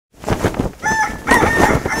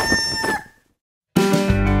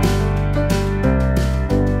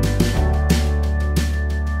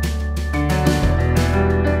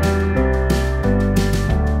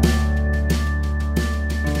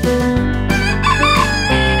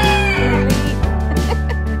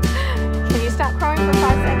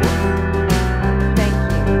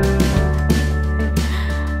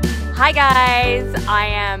Hi guys, I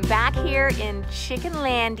am back here in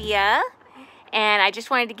Chickenlandia and I just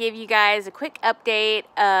wanted to give you guys a quick update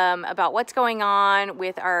about what's going on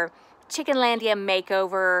with our Chickenlandia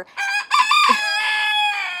makeover.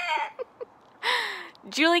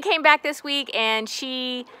 Julie came back this week and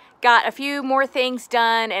she got a few more things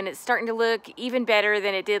done and it's starting to look even better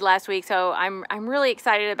than it did last week. So I'm really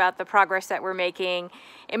excited about the progress that we're making.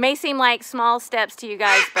 It may seem like small steps to you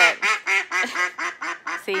guys, but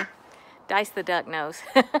see, Dice the duck knows.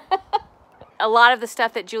 A lot of the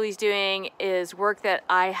stuff that Julie's doing is work that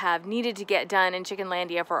I have needed to get done in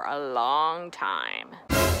Chickenlandia for a long time.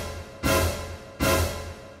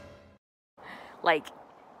 Like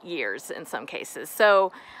years in some cases.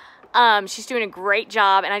 So she's doing a great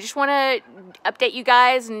job and I just want to update you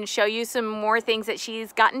guys and show you some more things that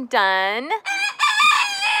she's gotten done.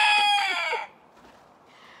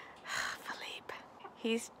 Philippe,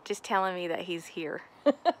 he's just telling me that he's here.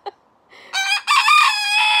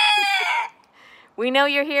 We know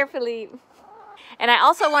you're here, Philippe. And I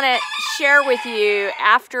also want to share with you,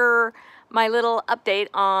 after my little update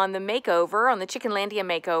on the makeover, on the Chickenlandia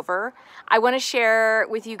makeover, I want to share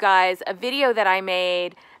with you guys a video that I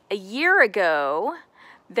made a year ago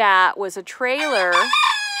that was a trailer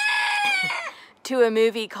to a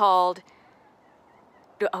movie called,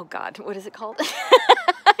 oh God, what is it called?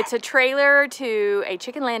 It's a trailer to a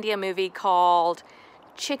Chickenlandia movie called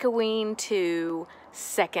Chickaween 2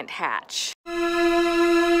 Second Hatch.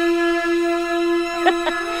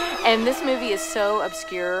 And this movie is so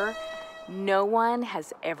obscure, no one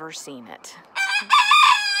has ever seen it.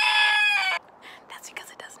 That's because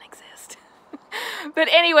it doesn't exist. But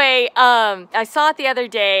anyway, I saw it the other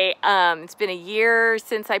day. It's been a year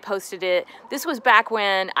since I posted it. This was back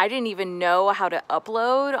when I didn't even know how to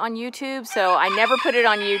upload on YouTube, so I never put it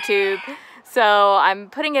on YouTube. So I'm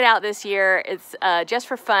putting it out this year. It's just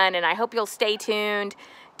for fun, and I hope you'll stay tuned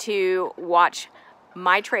to watch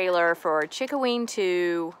my trailer for Chickaween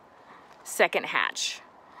 2 Second Hatch.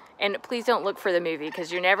 And please don't look for the movie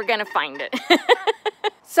because you're never gonna find it.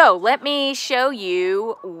 So let me show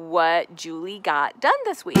you what Julie got done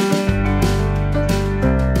this week.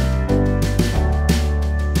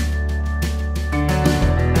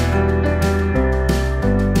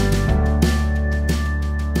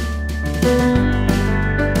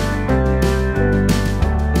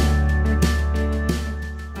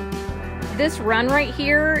 This run right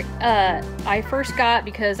here, I first got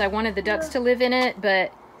because I wanted the ducks to live in it,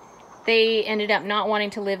 but they ended up not wanting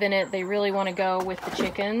to live in it. They really want to go with the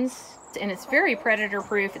chickens. And it's very predator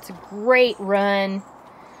proof. It's a great run.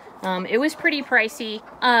 It was pretty pricey.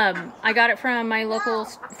 I got it from my local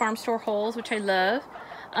farm store Holes, which I love.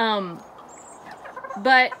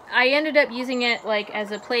 But I ended up using it like as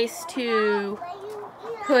a place to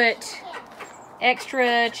put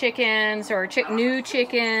extra chickens or new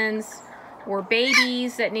chickens or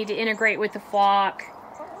babies that need to integrate with the flock.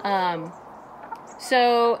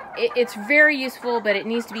 So it's very useful, but it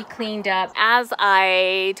needs to be cleaned up. As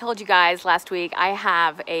I told you guys last week, I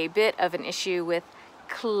have a bit of an issue with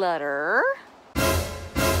clutter.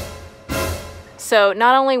 So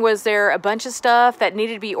not only was there a bunch of stuff that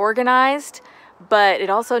needed to be organized, but it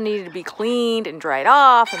also needed to be cleaned and dried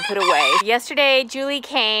off and put away. Yesterday, Julie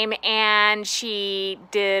came and she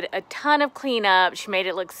did a ton of cleanup. She made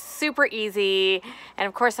it look super easy. And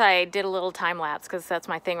of course, I did a little time lapse because that's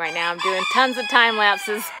my thing right now. I'm doing tons of time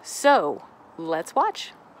lapses. So let's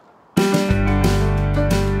watch.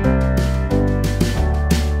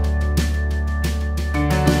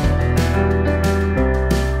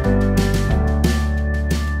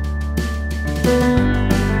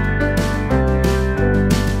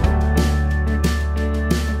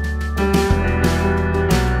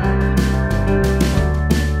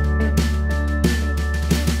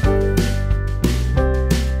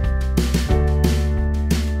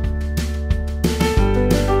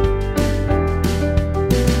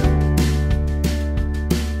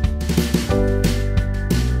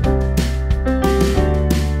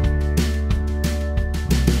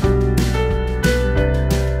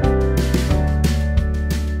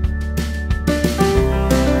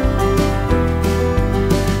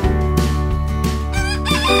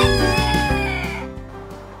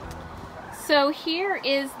 So here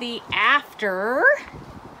is the after.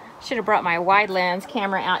 Should have brought my wide lens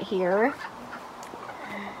camera out here.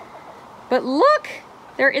 But look,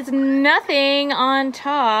 there is nothing on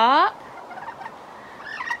top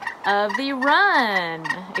of the run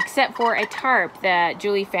except for a tarp that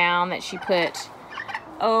Julie found that she put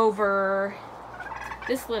over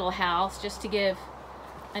this little house just to give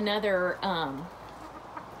another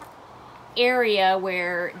area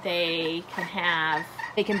where they can have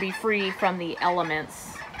They can be free from the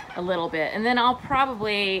elements a little bit. And then I'll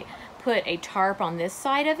probably put a tarp on this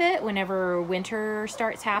side of it whenever winter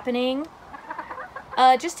starts happening.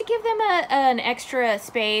 Just to give them an extra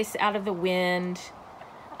space out of the wind.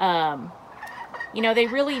 You know, they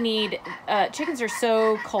really need, chickens are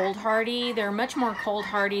so cold hardy. They're much more cold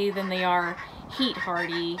hardy than they are heat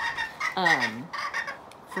hardy,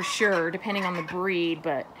 for sure, depending on the breed,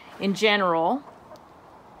 but in general.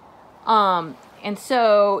 And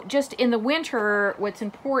so just in the winter, what's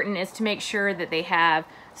important is to make sure that they have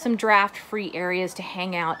some draft-free areas to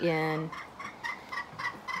hang out in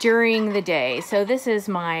during the day. So this is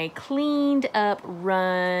my cleaned up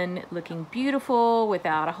run, looking beautiful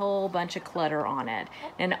without a whole bunch of clutter on it.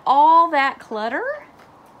 And all that clutter,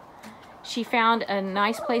 she found a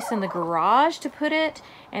nice place in the garage to put it,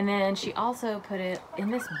 and then she also put it in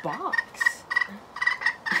this box.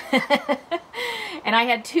 And I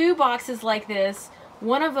had 2 boxes like this.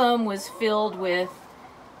 One of them was filled with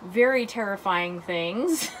very terrifying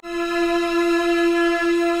things.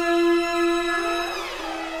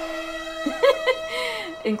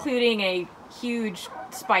 Including a huge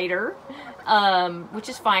spider, which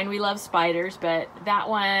is fine. We love spiders, but that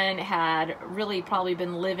one had really probably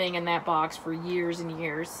been living in that box for years and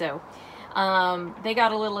years. So they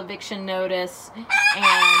got a little eviction notice,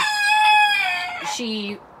 and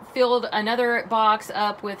she filled another box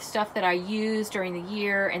up with stuff that I used during the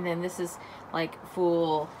year, and then this is like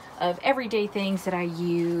full of everyday things that I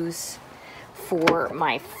use for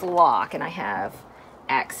my flock, and I have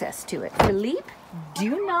access to it. Philippe,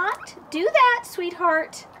 do not do that,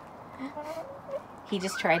 sweetheart. He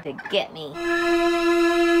just tried to get me.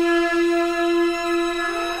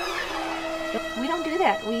 We don't do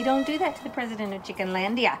that. We don't do that to the president of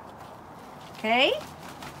Chickenlandia. Okay?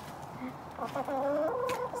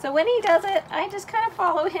 So when he does it, I just kind of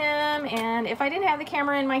follow him, and if I didn't have the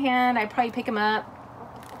camera in my hand, I'd probably pick him up.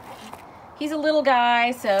 He's a little guy,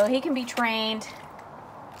 so he can be trained,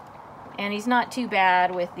 and he's not too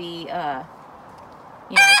bad with the,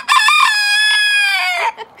 you know,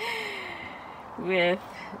 with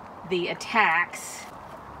the attacks,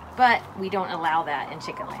 but we don't allow that in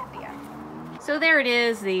Chickenlandia. So there it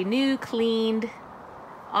is, the new cleaned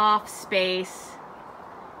off space.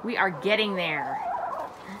 We are getting there.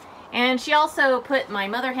 And she also put my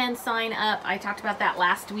mother hen sign up. I talked about that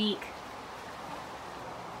last week.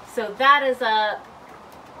 So that is up,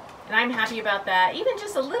 and I'm happy about that. Even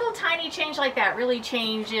just a little tiny change like that really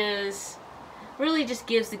changes, really just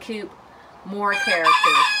gives the coop more character.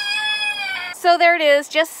 So there it is,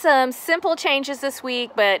 just some simple changes this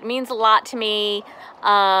week, but it means a lot to me.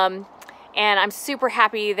 And I'm super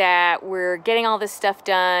happy that we're getting all this stuff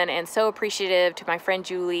done, and so appreciative to my friend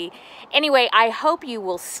Julie. Anyway, I hope you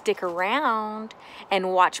will stick around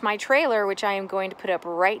and watch my trailer, which I am going to put up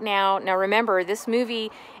right now. Now remember, this movie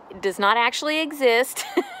does not actually exist.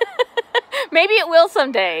 Maybe it will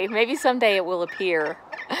someday. Maybe someday it will appear.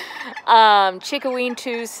 Chickaween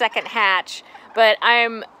 2 second hatch. But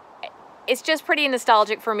it's just pretty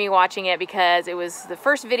nostalgic for me watching it because it was the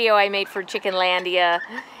first video I made for Chickenlandia.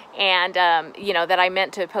 And, you know, that I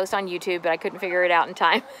meant to post on YouTube, but I couldn't figure it out in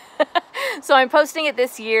time. So I'm posting it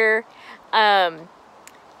this year.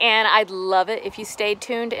 And I'd love it if you stayed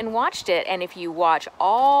tuned and watched it. And if you watch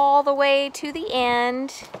all the way to the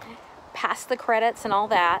end, past the credits and all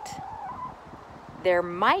that, there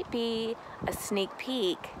might be a sneak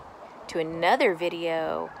peek to another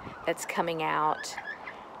video that's coming out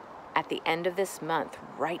at the end of this month,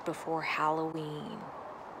 right before Halloween.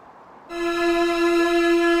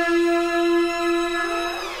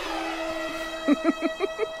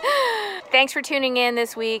 Thanks for tuning in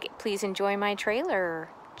this week. Please enjoy my trailer,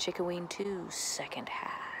 Chickaween 2 second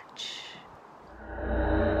hatch.